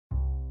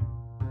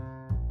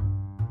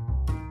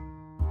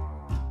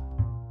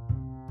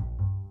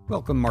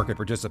Welcome, market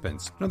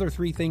participants. Another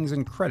Three Things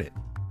in Credit.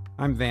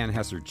 I'm Van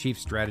Hesser, Chief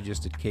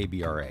Strategist at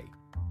KBRA.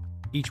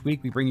 Each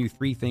week, we bring you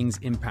three things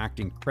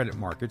impacting credit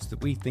markets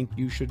that we think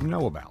you should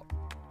know about.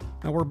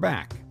 Now we're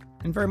back,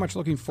 and very much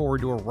looking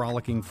forward to a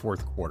rollicking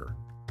fourth quarter.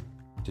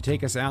 To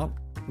take us out,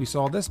 we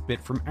saw this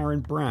bit from Aaron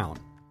Brown,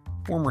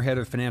 former head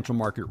of financial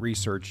market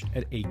research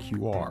at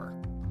AQR.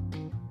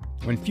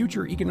 When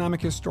future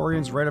economic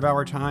historians write of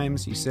our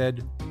times, he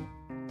said,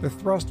 the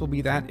thrust will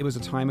be that it was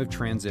a time of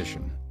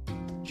transition.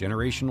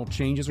 Generational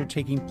changes are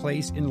taking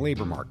place in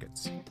labor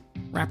markets.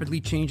 Rapidly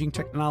changing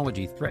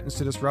technology threatens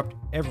to disrupt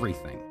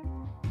everything.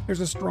 There's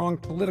a strong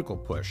political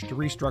push to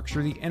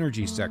restructure the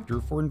energy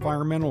sector for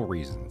environmental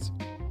reasons.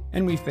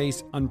 And we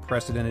face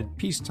unprecedented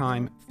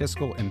peacetime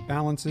fiscal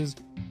imbalances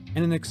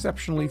and an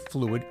exceptionally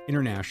fluid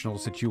international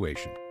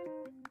situation.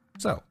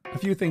 So, a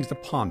few things to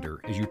ponder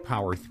as you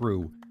power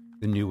through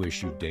the new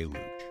issue deluge.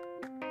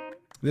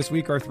 This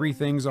week, our three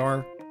things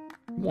are: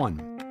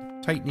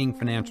 1. Tightening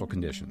financial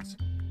conditions.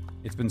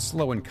 It's been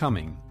slow in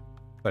coming,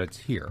 but it's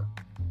here.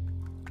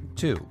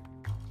 2.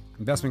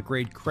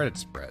 Investment-grade credit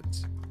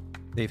spreads.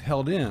 They've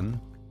held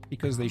in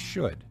because they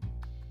should.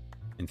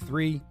 And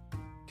 3.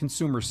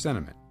 Consumer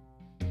sentiment.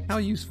 How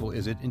useful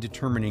is it in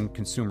determining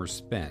consumer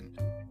spend?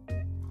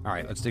 All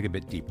right, let's dig a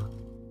bit deeper.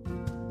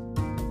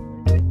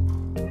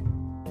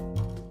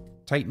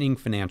 Tightening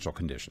financial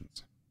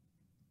conditions.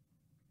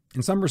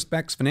 In some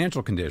respects,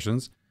 financial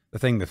conditions, the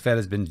thing the Fed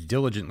has been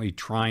diligently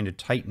trying to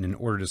tighten in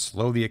order to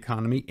slow the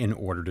economy in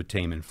order to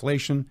tame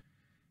inflation,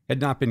 had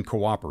not been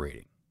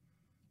cooperating.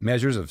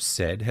 Measures of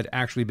said had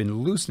actually been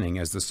loosening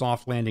as the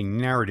soft landing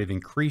narrative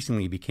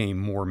increasingly became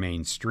more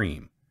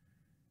mainstream.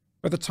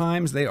 But the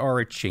times they are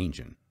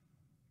a-changin'.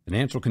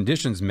 Financial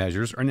conditions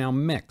measures are now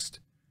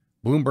mixed.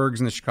 Bloomberg's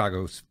and the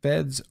Chicago's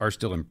Feds are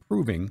still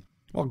improving,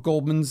 while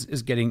Goldman's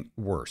is getting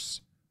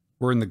worse.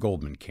 We're in the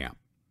Goldman camp.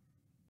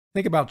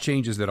 Think about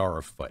changes that are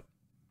afoot.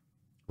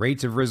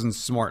 Rates have risen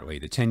smartly,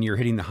 the 10-year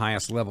hitting the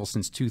highest level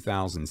since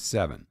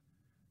 2007.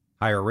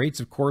 Higher rates,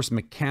 of course,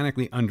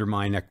 mechanically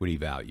undermine equity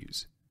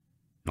values.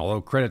 And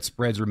although credit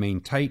spreads remain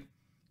tight,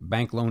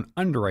 bank loan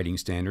underwriting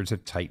standards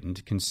have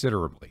tightened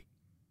considerably.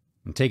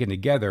 And taken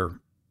together,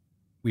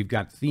 we've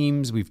got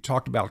themes we've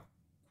talked about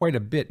quite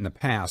a bit in the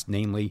past,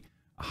 namely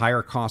a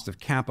higher cost of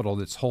capital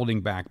that's holding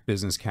back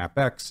business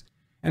capex,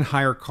 and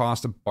higher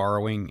cost of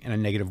borrowing and a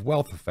negative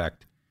wealth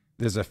effect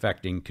that is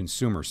affecting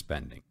consumer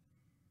spending.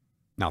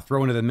 Now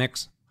throw into the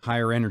mix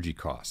higher energy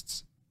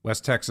costs.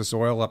 West Texas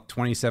oil up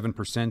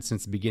 27%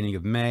 since the beginning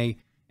of May,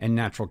 and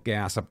natural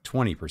gas up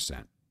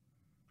 20%.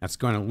 That's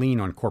going to lean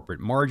on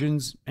corporate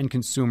margins and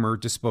consumer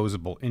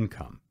disposable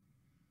income.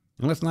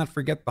 And let's not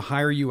forget the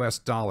higher U.S.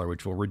 dollar,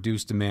 which will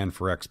reduce demand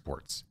for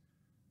exports.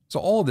 So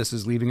all of this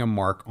is leaving a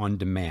mark on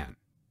demand,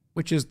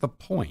 which is the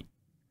point.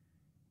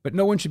 But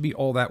no one should be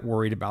all that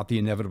worried about the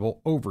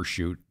inevitable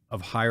overshoot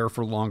of higher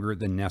for longer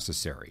than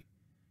necessary.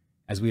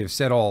 As we have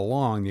said all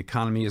along, the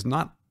economy is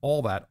not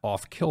all that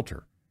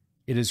off-kilter.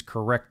 It is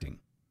correcting.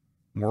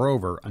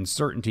 Moreover,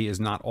 uncertainty is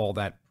not all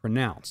that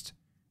pronounced.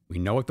 We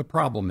know what the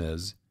problem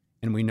is,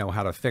 and we know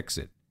how to fix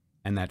it,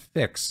 and that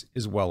fix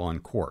is well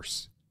on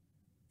course.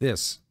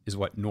 This is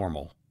what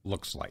normal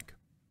looks like.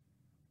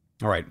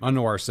 All right, on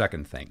to our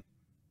second thing.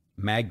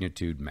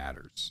 Magnitude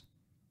matters.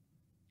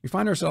 We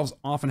find ourselves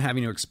often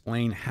having to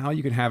explain how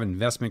you can have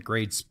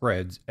investment-grade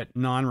spreads at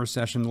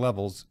non-recession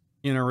levels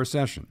in a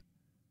recession.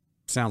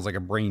 It sounds like a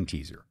brain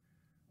teaser,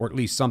 or at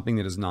least something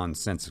that is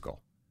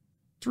nonsensical.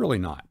 It's really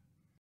not.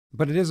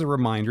 But it is a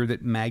reminder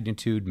that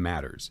magnitude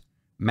matters.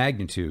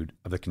 Magnitude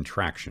of the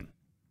contraction.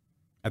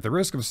 At the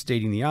risk of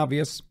stating the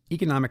obvious,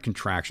 economic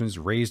contractions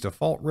raise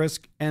default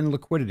risk and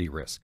liquidity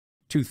risk,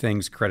 two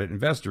things credit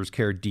investors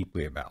care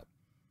deeply about.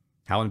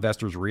 How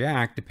investors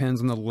react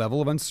depends on the level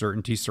of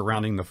uncertainty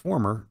surrounding the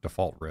former,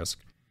 default risk,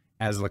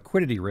 as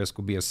liquidity risk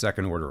will be a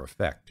second-order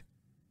effect.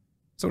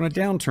 So in a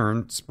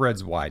downturn,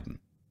 spreads widen.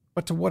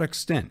 But to what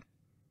extent?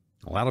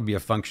 Well, that'll be a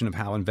function of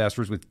how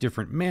investors with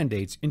different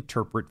mandates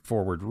interpret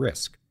forward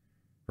risk.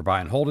 For buy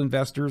and hold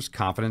investors,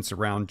 confidence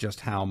around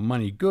just how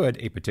money good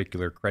a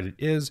particular credit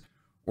is,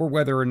 or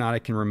whether or not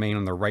it can remain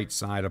on the right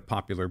side of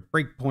popular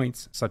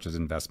breakpoints, such as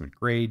investment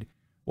grade,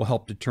 will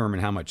help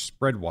determine how much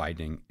spread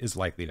widening is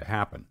likely to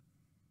happen.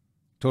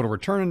 Total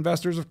return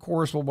investors, of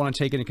course, will want to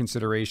take into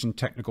consideration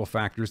technical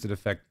factors that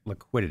affect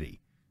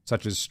liquidity,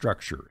 such as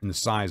structure and the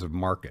size of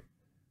market.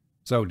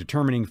 So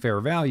determining fair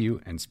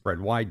value and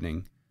spread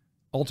widening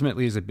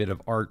ultimately is a bit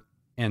of art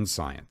and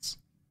science.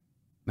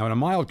 Now, in a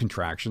mild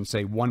contraction,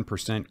 say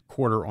 1%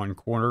 quarter on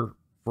quarter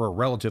for a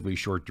relatively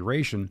short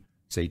duration,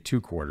 say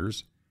 2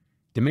 quarters,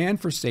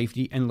 demand for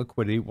safety and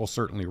liquidity will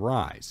certainly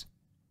rise.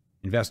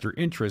 Investor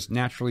interest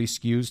naturally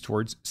skews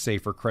towards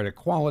safer credit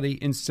quality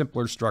in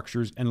simpler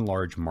structures and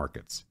large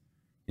markets.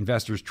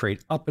 Investors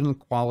trade up in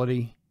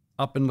quality,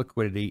 up in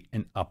liquidity,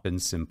 and up in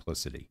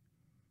simplicity.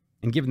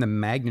 And given the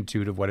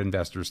magnitude of what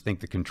investors think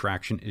the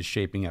contraction is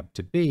shaping up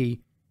to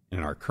be, in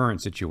our current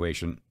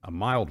situation, a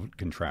mild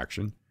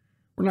contraction,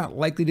 we're not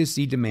likely to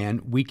see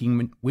demand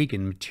weaken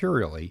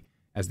materially,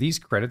 as these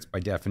credits, by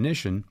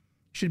definition,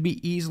 should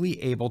be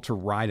easily able to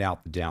ride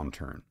out the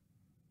downturn.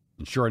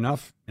 And sure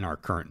enough, in our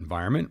current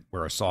environment,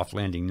 where a soft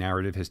landing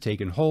narrative has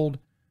taken hold,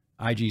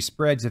 IG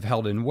spreads have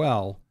held in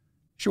well,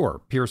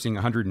 sure, piercing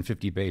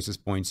 150 basis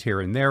points here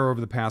and there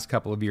over the past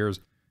couple of years,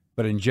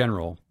 but in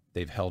general,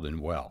 they've held in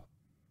well.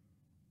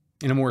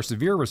 In a more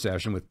severe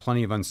recession with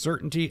plenty of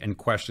uncertainty and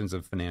questions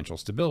of financial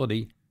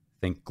stability,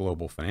 think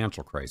global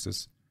financial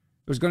crisis,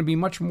 there's going to be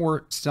much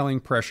more selling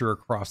pressure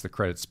across the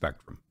credit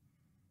spectrum.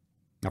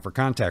 Now, for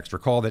context,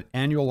 recall that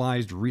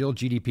annualized real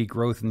GDP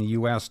growth in the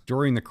U.S.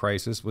 during the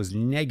crisis was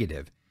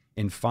negative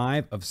in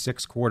 5 of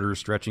 6 quarters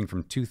stretching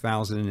from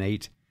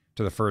 2008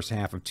 to the first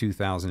half of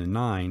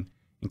 2009,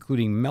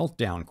 including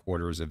meltdown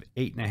quarters of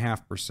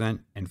 8.5%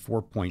 and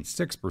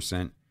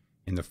 4.6%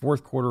 in the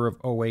fourth quarter of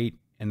 2008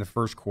 and the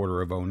first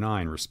quarter of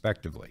 2009,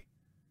 respectively.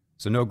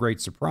 So no great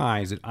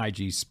surprise that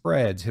IG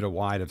spreads hit a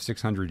wide of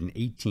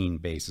 618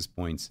 basis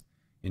points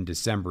in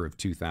December of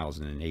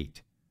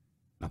 2008.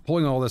 Now,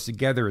 pulling all this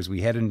together as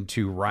we head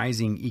into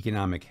rising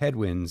economic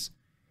headwinds,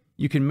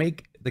 you can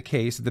make the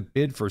case that the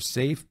bid for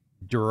safe,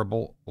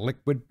 durable,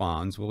 liquid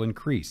bonds will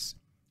increase,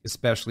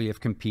 especially if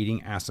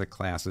competing asset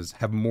classes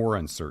have more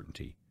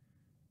uncertainty.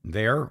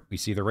 There, we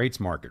see the rates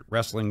market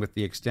wrestling with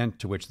the extent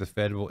to which the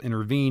Fed will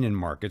intervene in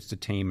markets to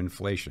tame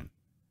inflation.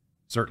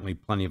 Certainly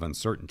plenty of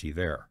uncertainty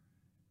there.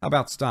 How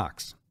about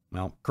stocks?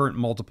 Well, current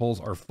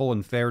multiples are full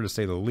and fair to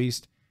say the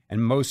least,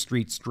 and most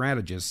street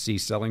strategists see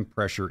selling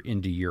pressure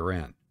into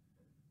year-end.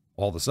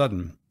 All of a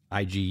sudden,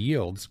 IG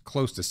yields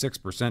close to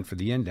 6% for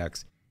the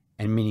index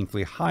and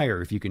meaningfully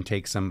higher if you can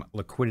take some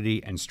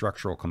liquidity and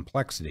structural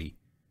complexity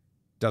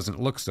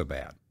doesn't look so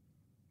bad.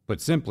 Put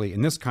simply,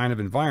 in this kind of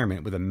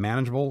environment with a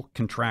manageable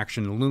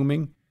contraction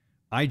looming,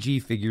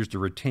 IG figures to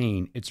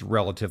retain its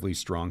relatively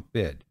strong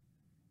bid.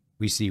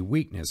 We see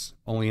weakness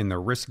only in the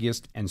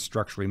riskiest and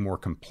structurally more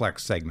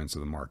complex segments of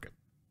the market.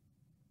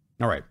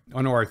 All right,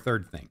 on to our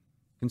third thing,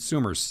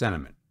 consumer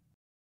sentiment.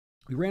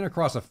 We ran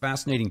across a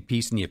fascinating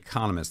piece in The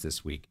Economist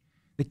this week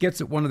that gets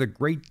at one of the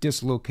great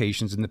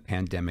dislocations in the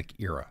pandemic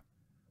era,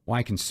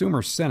 why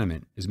consumer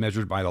sentiment is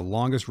measured by the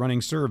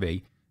longest-running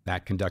survey,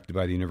 that conducted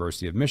by the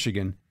University of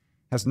Michigan,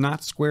 has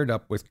not squared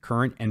up with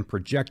current and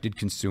projected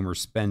consumer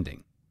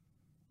spending.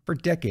 For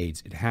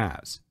decades, it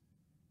has.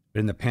 But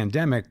in the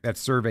pandemic, that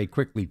survey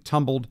quickly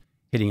tumbled,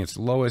 hitting its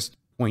lowest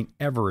point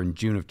ever in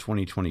June of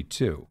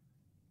 2022.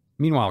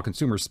 Meanwhile,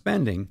 consumer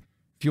spending,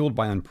 fueled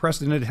by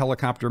unprecedented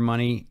helicopter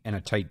money and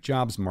a tight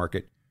jobs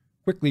market,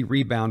 quickly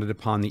rebounded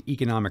upon the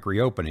economic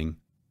reopening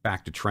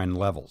back to trend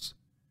levels.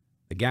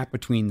 The gap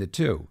between the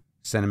two,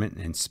 sentiment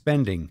and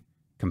spending,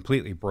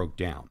 completely broke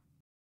down.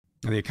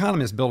 Now, The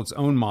Economist built its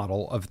own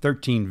model of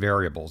 13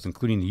 variables,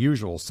 including the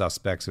usual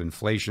suspects of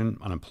inflation,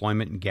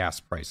 unemployment, and gas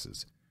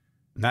prices.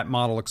 And that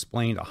model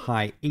explained a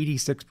high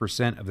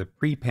 86% of the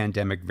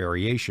pre-pandemic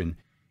variation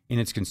in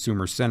its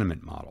consumer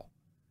sentiment model.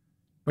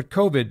 But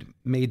COVID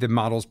made the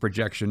model's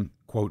projection,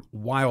 quote,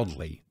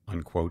 wildly,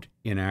 unquote,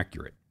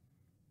 inaccurate.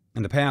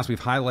 In the past,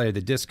 we've highlighted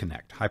the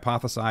disconnect,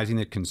 hypothesizing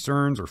that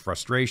concerns or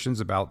frustrations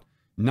about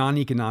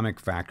non-economic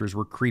factors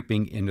were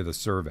creeping into the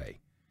survey.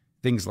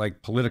 Things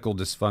like political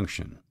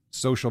dysfunction,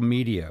 social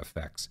media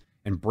effects,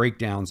 and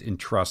breakdowns in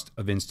trust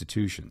of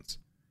institutions.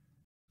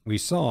 We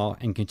saw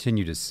and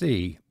continue to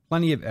see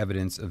plenty of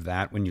evidence of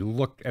that when you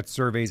look at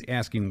surveys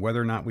asking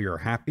whether or not we are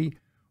happy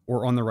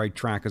or on the right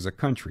track as a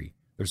country.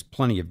 There's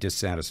plenty of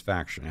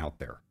dissatisfaction out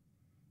there.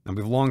 And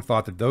we've long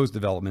thought that those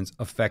developments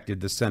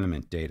affected the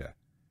sentiment data.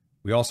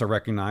 We also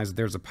recognize that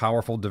there's a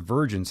powerful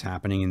divergence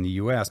happening in the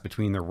U.S.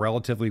 between the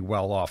relatively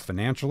well-off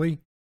financially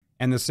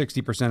and the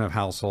 60% of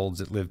households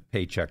that live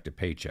paycheck to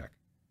paycheck.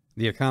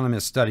 The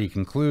Economist study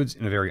concludes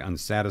in a very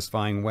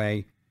unsatisfying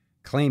way,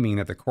 claiming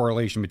that the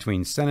correlation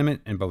between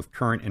sentiment and both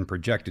current and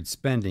projected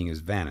spending has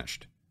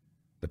vanished.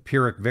 The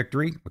Pyrrhic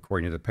victory,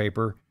 according to the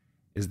paper,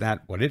 is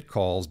that what it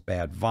calls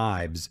bad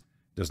vibes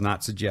does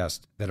not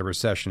suggest that a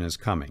recession is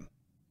coming.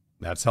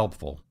 That's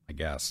helpful, I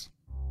guess.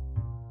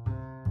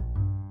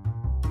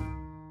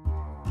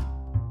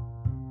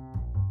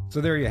 So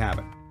there you have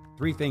it.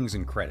 3 things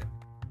in credit.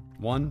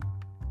 1,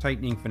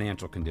 tightening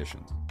financial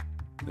conditions.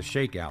 The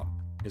shakeout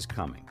is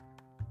coming.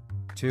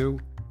 2,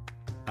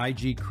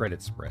 IG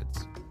credit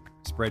spreads.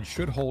 Spreads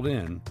should hold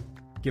in,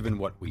 given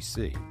what we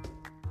see.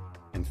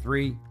 And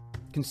 3,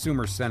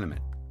 consumer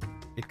sentiment.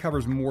 It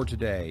covers more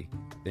today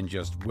than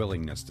just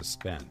willingness to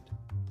spend.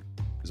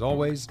 As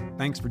always,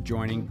 thanks for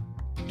joining.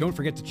 Don't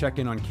forget to check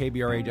in on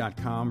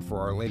KBRA.com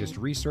for our latest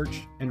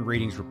research and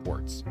ratings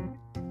reports.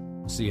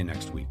 See you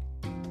next week.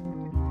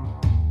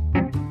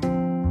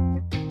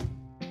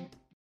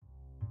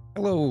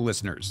 Hello,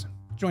 listeners.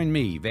 Join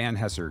me, Van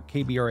Hesser,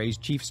 KBRA's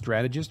chief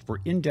strategist, for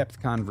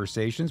in-depth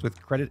conversations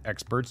with credit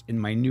experts in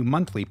my new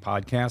monthly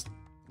podcast,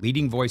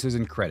 Leading Voices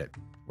in Credit,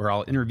 where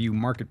I'll interview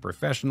market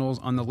professionals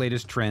on the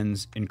latest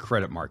trends in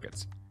credit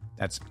markets.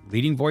 That's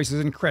Leading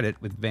Voices in Credit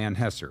with Van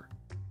Hesser.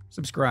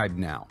 Subscribe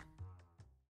now.